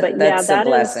 that's But a yeah, that's a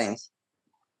blessing.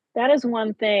 that is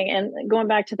one thing. And going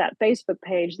back to that Facebook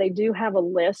page, they do have a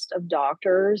list of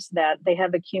doctors that they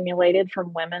have accumulated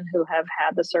from women who have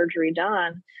had the surgery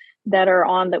done, that are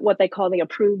on what they call the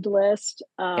approved list,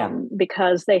 Yeah.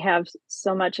 because they have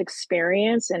so much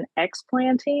experience in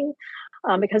explanting.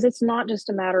 Because it's not just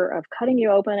a matter of cutting you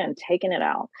open and taking it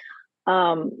out.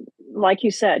 um, like you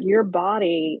said, your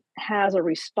body has a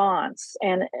response.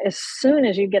 And as soon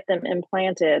as you get them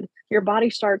implanted, your body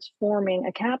starts forming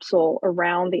a capsule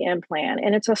around the implant,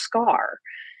 and it's a scar.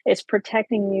 It's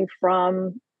protecting you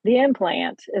from the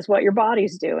implant, is what your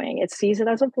body's doing. It sees it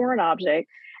as a foreign object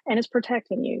and it's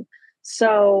protecting you.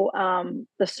 So,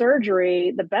 the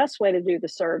surgery, the best way to do the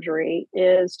surgery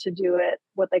is to do it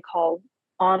what they call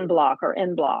on block or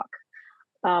in block,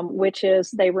 which is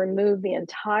they remove the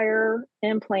entire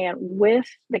implant with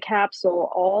the capsule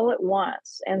all at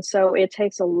once. And so it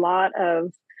takes a lot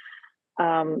of,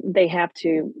 they have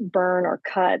to burn or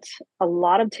cut a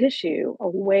lot of tissue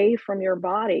away from your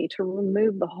body to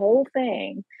remove the whole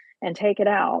thing and take it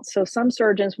out. So some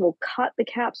surgeons will cut the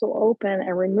capsule open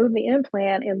and remove the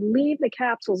implant and leave the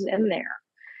capsules in there.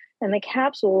 And the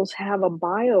capsules have a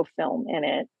biofilm in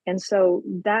it. And so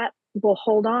that will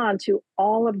hold on to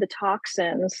all of the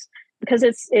toxins, because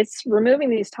it's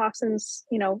removing these toxins,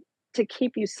 to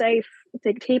keep you safe,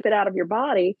 to keep it out of your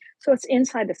body. So it's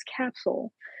inside this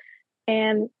capsule.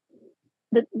 And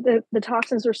the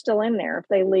toxins are still in there if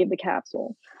they leave the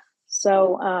capsule.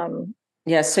 So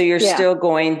Yeah, so you're yeah. still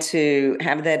going to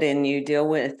have that in you, deal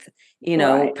with, Right.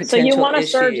 So you potential want a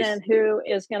issues. surgeon who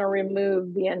is going to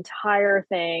remove the entire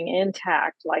thing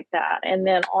intact like that. And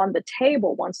then on the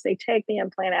table, once they take the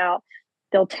implant out,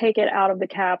 they'll take it out of the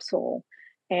capsule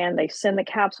and they send the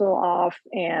capsule off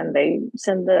and they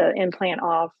send the implant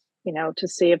off, to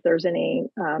see if there's any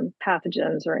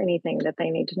pathogens or anything that they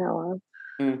need to know of.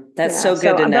 That's Yeah. so good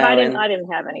So, to but know. I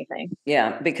didn't have anything.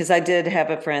 Yeah, because I did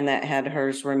have a friend that had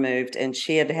hers removed, and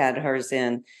she had had hers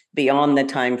in beyond the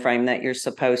time frame that you're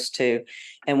supposed to.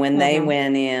 And when they Hmm.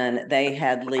 went in, they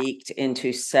had leaked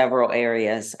into several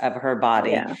areas of her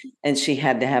body, Yeah. and she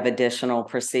had to have additional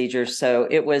procedures. So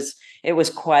it was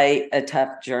quite a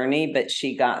tough journey, but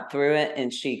she got through it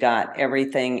and she got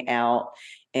everything out.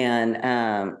 And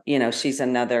she's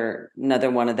another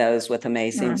one of those with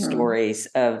amazing Hmm. stories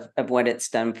of what it's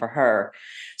done for her.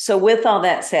 So with all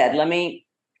that said, let me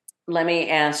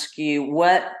ask you,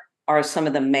 what are some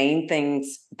of the main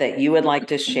things that you would like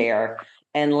to share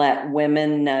and let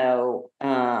women know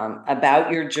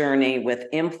about your journey with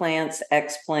implants,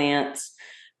 explants,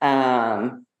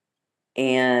 and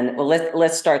well,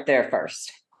 let's start there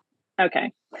first.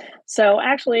 Okay. So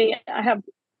actually,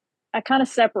 I kind of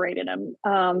separated them.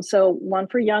 So one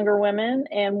for younger women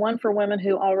and one for women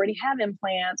who already have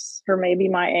implants, who may be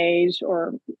my age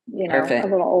or, a Perfect.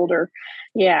 little older.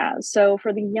 Yeah. So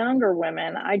for the younger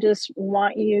women, I just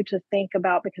want you to think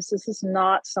about, because this is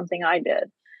not something I did.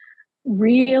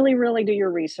 Really, really do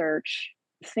your research.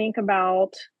 Think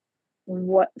about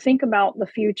think about the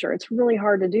future. It's really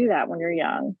hard to do that when you're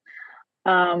young.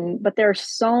 But there's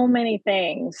so many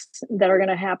things that are going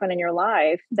to happen in your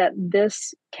life that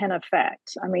this can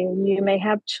affect. I mean, you may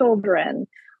have children.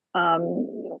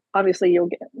 Obviously, you'll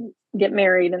get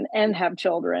married and have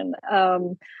children.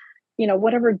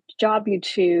 whatever job you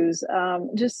choose,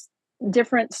 just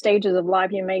different stages of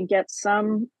life, you may get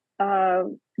some uh,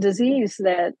 disease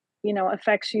that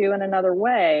affects you in another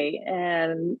way,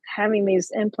 and having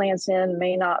these implants in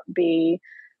may not be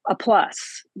a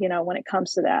plus, when it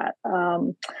comes to that.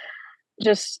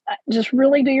 Just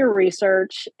really do your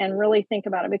research and really think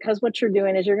about it, because what you're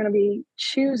doing is you're going to be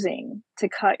choosing to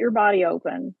cut your body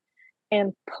open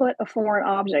and put a foreign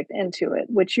object into it,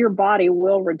 which your body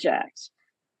will reject.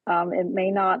 It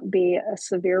may not be a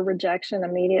severe rejection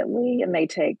immediately. It may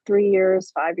take 3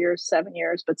 years, 5 years, 7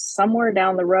 years, but somewhere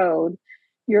down the road,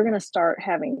 you're going to start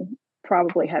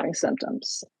probably having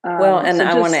symptoms. Well, and So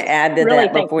I want just to add to really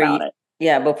that think about it.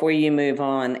 yeah, before you move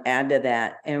on, add to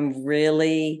that and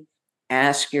really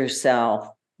ask yourself,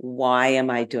 why am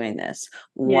I doing this?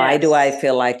 Why do I Yes.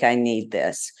 feel like I need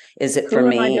this? Is it for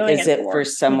Who am I me? doing Is it it for for?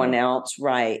 someone else?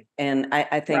 Right. And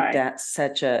I think Right. that's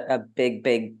such a big,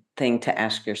 big thing to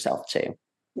ask yourself too.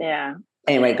 Yeah.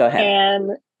 Anyway, go ahead.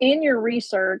 And in your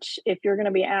research, if you're going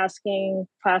to be asking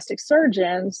plastic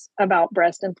surgeons about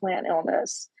breast implant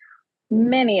illness,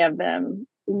 many of them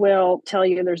will tell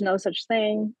you there's no such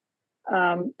thing.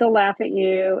 They'll laugh at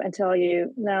you and tell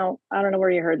you, no, I don't know where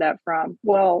you heard that from.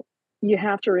 Well, you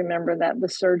have to remember that the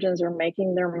surgeons are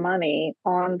making their money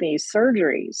on these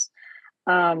surgeries.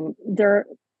 There,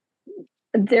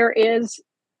 there is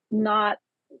not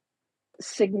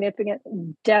significant,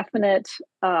 definite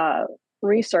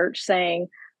research saying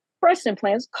breast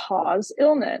implants cause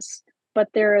illness. But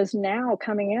there is now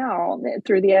coming out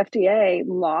through the FDA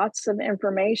lots of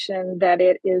information that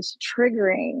it is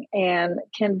triggering and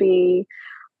can be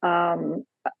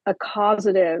a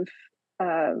causative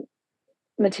uh,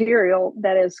 material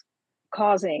that is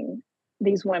causing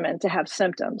these women to have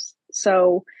symptoms.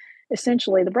 So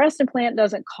essentially, the breast implant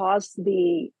doesn't cause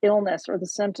the illness or the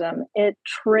symptom, it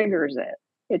triggers it.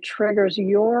 It triggers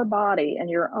your body and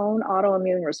your own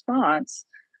autoimmune response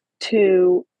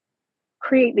to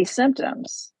create these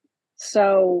symptoms.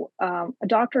 So a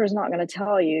doctor is not going to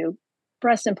tell you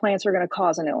breast implants are going to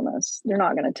cause an illness. They're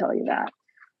not going to tell you that.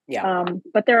 Yeah.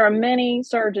 But there are many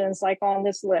surgeons like on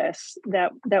this list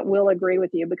that will agree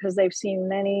with you, because they've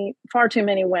seen far too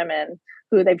many women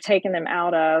who they've taken them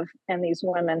out of, and these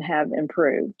women have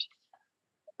improved.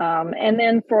 And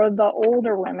then for the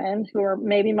older women who are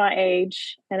maybe my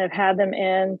age and have had them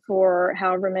in for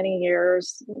however many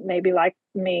years, maybe like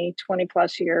me, 20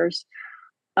 plus years.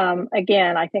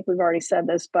 Again, I think we've already said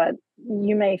this, but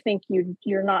you may think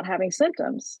you're not having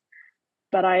symptoms.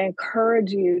 But I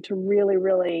encourage you to really,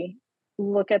 really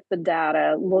look at the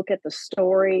data, look at the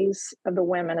stories of the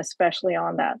women, especially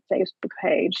on that Facebook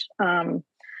page.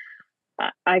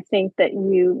 I think that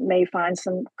you may find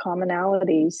some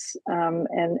commonalities, and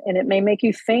it may make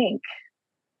you think,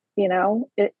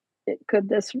 could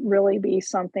this really be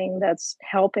something that's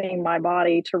helping my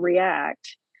body to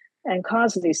react and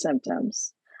cause these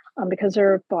symptoms? Because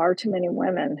there are far too many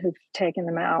women who've taken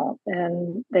them out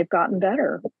and they've gotten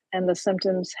better and the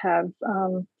symptoms have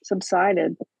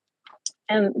subsided.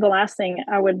 And the last thing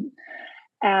I would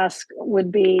ask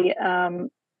would be to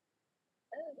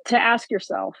ask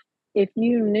yourself, if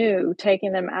you knew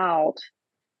taking them out,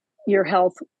 your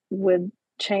health would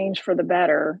change for the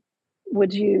better,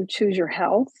 would you choose your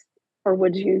health, or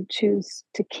would you choose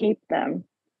to keep them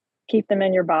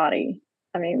in your body?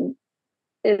 I mean,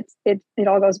 it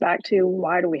all goes back to,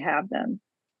 why do we have them?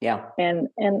 Yeah. And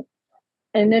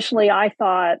initially I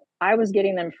thought I was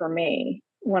getting them for me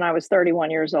when I was 31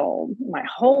 years old. My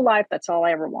whole life, that's all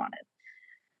I ever wanted.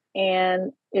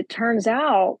 And it turns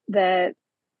out that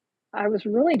I was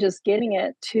really just getting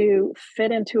it to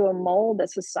fit into a mold that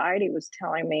society was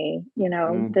telling me,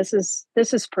 this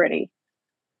is pretty.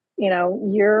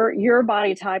 Your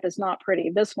body type is not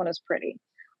pretty. This one is pretty.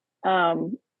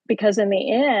 Because in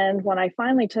the end, when I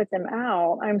finally took them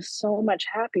out, I'm so much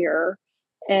happier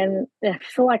and I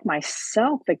feel like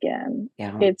myself again.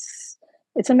 Yeah.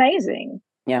 It's amazing.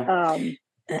 Yeah.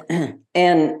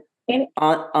 And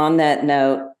on that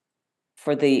note,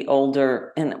 for the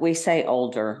older, and we say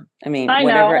older, I mean, I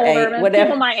whatever know, older, age, whatever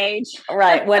people my age.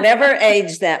 right, whatever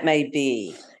age that may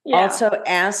be. Yeah. Also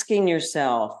asking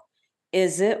yourself,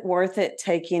 is it worth it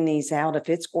taking these out if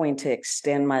it's going to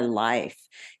extend my life?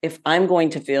 If I'm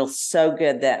going to feel so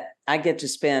good that I get to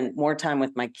spend more time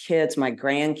with my kids, my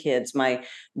grandkids, my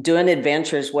doing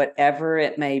adventures, whatever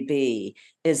it may be,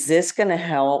 is this going to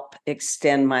help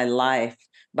extend my life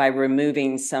by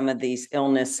removing some of these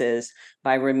illnesses,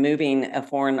 by removing a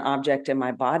foreign object in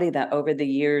my body that over the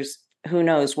years, who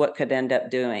knows what could end up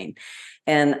doing?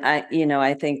 And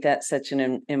I think that's such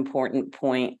an important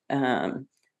point.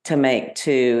 to make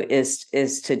too, is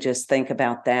to just think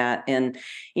about that. And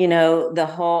the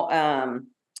whole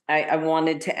I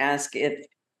wanted to ask if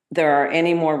there are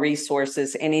any more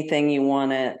resources, anything you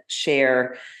want to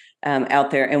share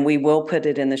out there, and we will put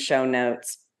it in the show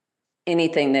notes,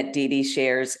 anything that Dee Dee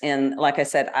shares. And like I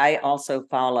said, I also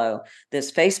follow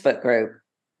this Facebook group.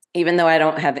 Even though I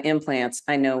don't have implants,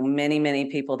 I know many, many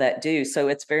people that do. So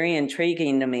it's very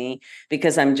intriguing to me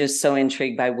because I'm just so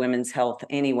intrigued by women's health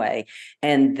anyway.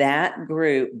 And that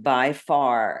group by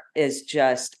far is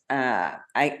just,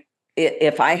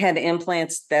 if I had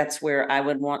implants, that's where I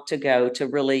would want to go to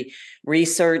really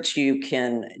research. You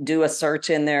can do a search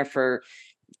in there for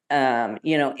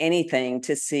anything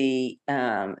to see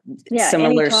Yeah, any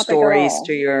similar topic at stories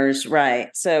to all. yours. Right.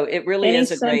 So it really Any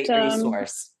is a great symptom.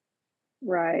 resource.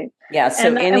 Right. Yeah. So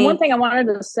And one any, thing I wanted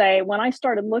to say, when I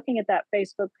started looking at that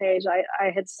Facebook page,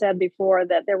 I had said before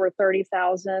that there were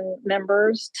 30,000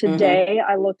 members. mhm, Today,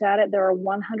 I looked at it, there are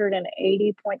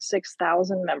 180.6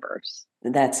 thousand members.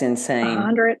 that's insane. Wow.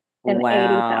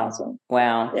 180,000.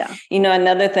 Wow. Yeah.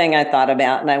 Another thing I thought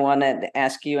about, and I wanted to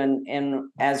ask you, and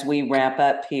as we wrap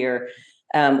up here,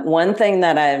 one thing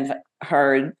that I've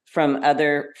heard from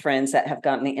other friends that have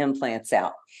gotten the implants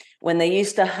out, when they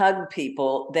used to hug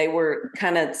people, they were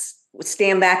kind of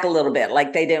stand back a little bit,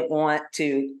 like they didn't want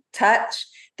to touch,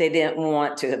 they didn't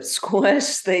want to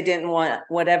squish, they didn't want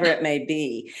whatever it may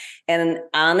be. And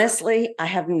honestly, I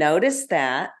have noticed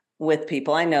that with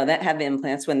people I know that have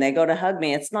implants, when they go to hug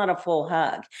me, it's not a full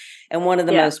hug. And one of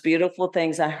the Yeah. most beautiful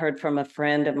things I heard from a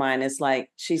friend of mine is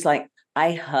like, she's like,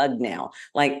 I hug now.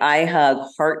 Like I hug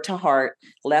heart to heart,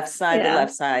 left side to Yeah.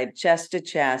 left side, chest to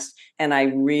chest. And I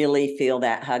really feel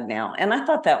that hug now. And I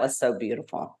thought that was so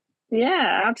beautiful.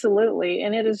 Yeah, absolutely.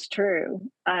 And it is true.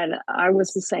 And I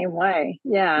was the same way.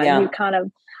 Yeah. You Yeah. kind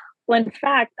of, well, in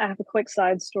fact, I have a quick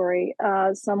side story.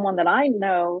 Someone that I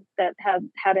know that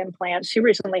had implants, she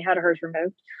recently had hers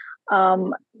removed.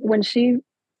 When she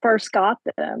first got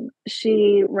them,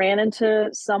 she ran into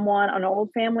someone, an old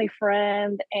family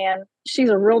friend, and she's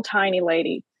a real tiny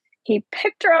lady. He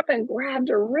picked her up and grabbed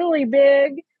her really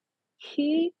big.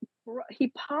 He he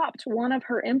popped one of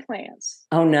her implants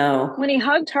Oh no. when he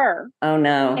hugged her, Oh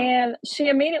no. and she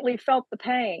immediately felt the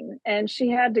pain, and she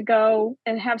had to go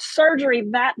and have surgery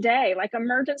that day, like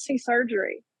emergency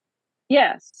surgery.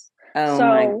 Yes. Oh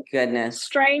my So goodness.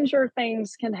 stranger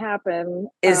things can happen.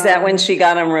 Is that when she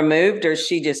got them removed or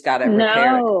she just got it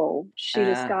repaired? No, she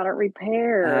just Uh, got it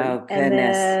repaired. oh And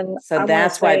goodness. then So I want to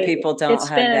that's why say people don't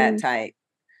hug that tight.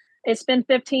 it's been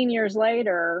 15 years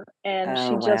later, and Oh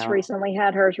she just wow. recently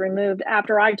had hers removed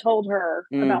after I told her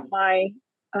about Mm,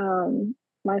 um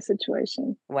my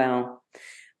situation. wow.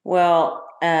 Well,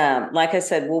 like I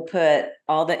said, we'll put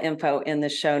all the info in the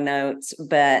show notes,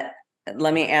 but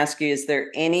let me ask you, is there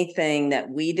anything that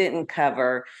we didn't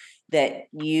cover that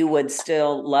you would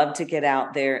still love to get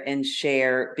out there and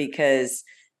share? Because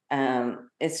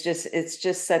it's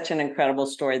just such an incredible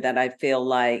story that I feel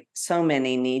like so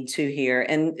many need to hear,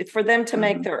 and for them to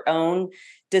make Mhm. their own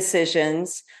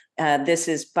decisions. This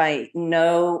is by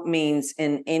no means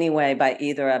in any way by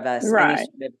either of us any Right.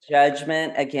 sort of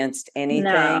judgment against anything.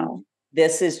 No.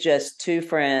 This is just two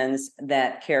friends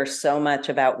that care so much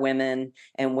about women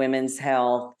and women's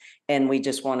health. And we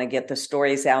just want to get the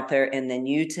stories out there. And then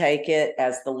you take it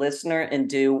as the listener and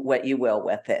do what you will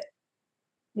with it.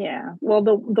 Yeah. Well,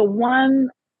 the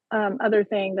one other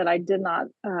thing that I did not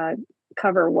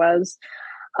cover was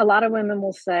a lot of women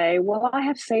will say, "Well, I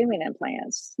have saline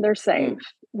implants; they're safe." Mm,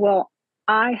 Well,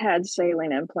 I had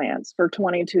saline implants for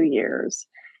 22 years,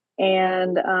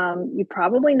 and you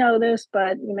probably know this,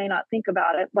 but you may not think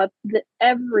about it. But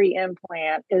every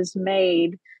implant is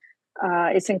made.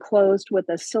 It's enclosed with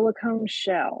a silicone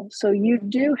shell, so you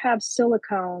do have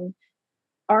silicone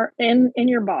are in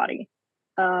your body.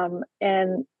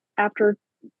 And after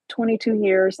 22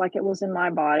 years, like it was in my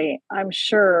body, I'm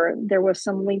sure there was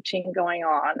some leaching going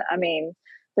on. I mean,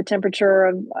 the temperature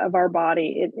of our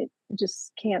body, it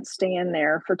just can't stay in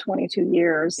there for 22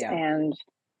 years yeah. and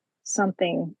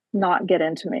something not get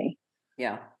into me.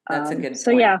 Yeah. That's a good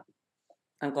So point. yeah,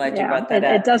 I'm glad you yeah, brought that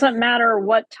it up. doesn't matter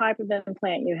what type of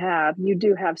implant you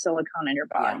do have silicone in your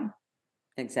Yeah. body.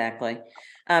 Exactly.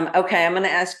 Okay, I'm going to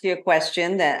ask you a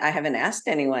question that I haven't asked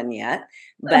anyone yet,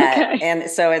 but Okay. and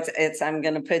so it's I'm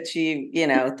going to put you,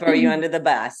 throw you under the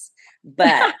bus.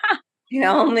 But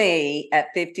tell me at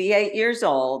 58 years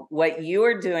old what you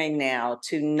are doing now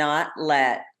to not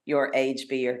let your age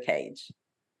be your cage.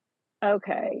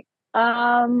 Okay.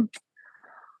 Um,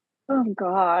 Oh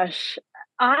gosh.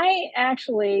 I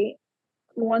actually,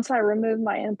 once I removed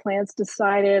my implants,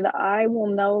 decided I will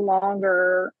no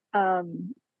longer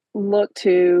look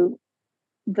to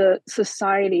the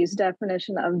society's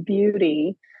definition of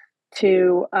beauty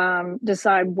to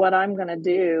decide what I'm going to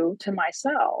do to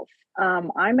myself.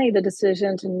 I made the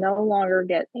decision to no longer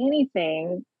get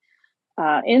anything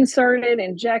inserted,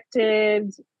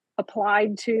 injected,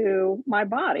 applied to my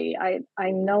body.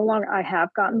 I no longer, I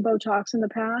have gotten Botox in the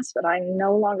past, but I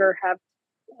no longer have,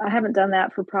 I haven't done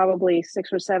that for probably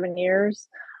 6 or 7 years.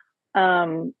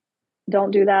 Um,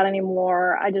 don't do that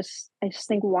anymore. I just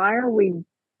think, why are we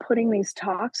putting these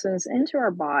toxins into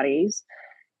our bodies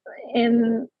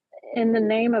in in the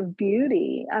name of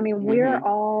beauty? I mean, we're Mm-hmm.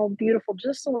 all beautiful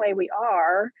just the way we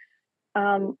are.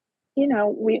 Um,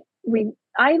 we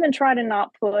I even try to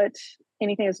not put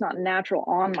anything that's not natural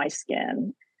on my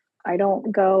skin. I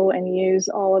don't go and use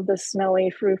all of the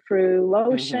smelly frou-frou Mm-hmm.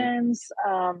 lotions.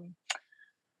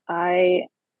 I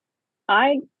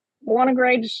I want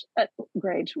to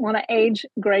want to age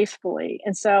gracefully,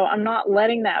 and so I'm not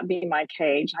letting that be my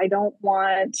cage. I don't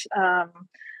want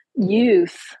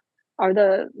youth or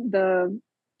the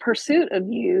pursuit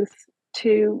of youth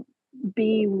to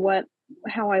be what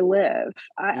how I live.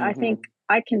 I think Mm-hmm.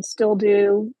 I can still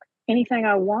do anything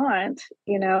I want,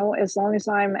 as long as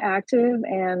I'm active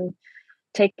and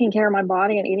taking care of my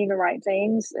body and eating the right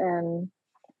things and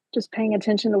just paying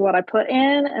attention to what I put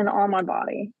in and on my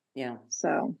body. Yeah.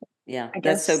 So Yeah. I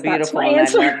That's so guess that's my beautiful. And I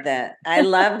answer. love that. I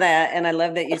love that. And I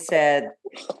love that you said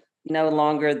no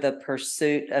longer the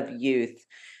pursuit of youth,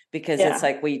 because it's Yeah.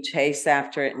 like we chase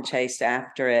after it and chase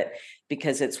after it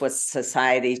because it's what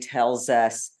society tells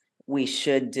us we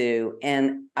should do.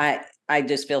 And I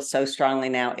just feel so strongly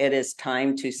now it is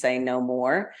time to say no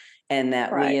more, and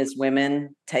that we Right. as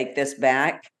women take this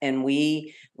back, and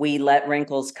we let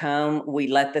wrinkles come, we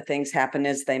let the things happen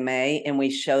as they may, and we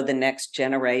show the next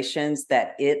generations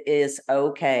that it is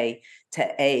okay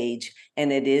to age,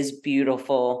 and it is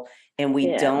beautiful, and we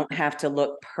Yeah. don't have to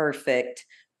look perfect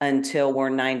until we're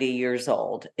 90 years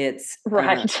old. It's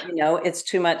Right. it's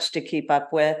too much to keep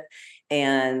up with,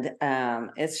 and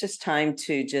it's just time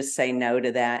to just say no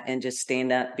to that and just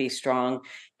stand up, be strong,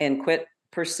 and quit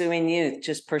pursuing youth.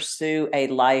 Just pursue a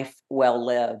life well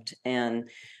lived. And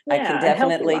I can Yeah. A healthy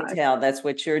definitely life. tell that's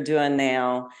what you're doing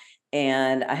now.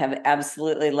 And I have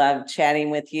absolutely loved chatting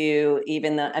with you,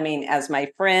 even though, I mean, as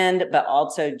my friend, but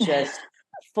also just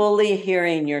fully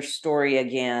hearing your story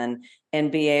again and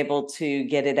be able to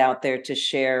get it out there to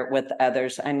share with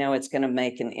others. I know it's going to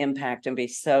make an impact and be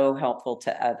so helpful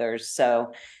to others.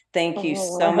 So thank you Oh,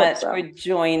 well, I so hope much for so.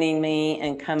 joining me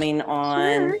and coming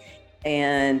on. Sure.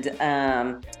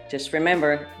 And just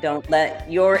remember, don't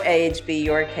let your age be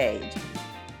your cage.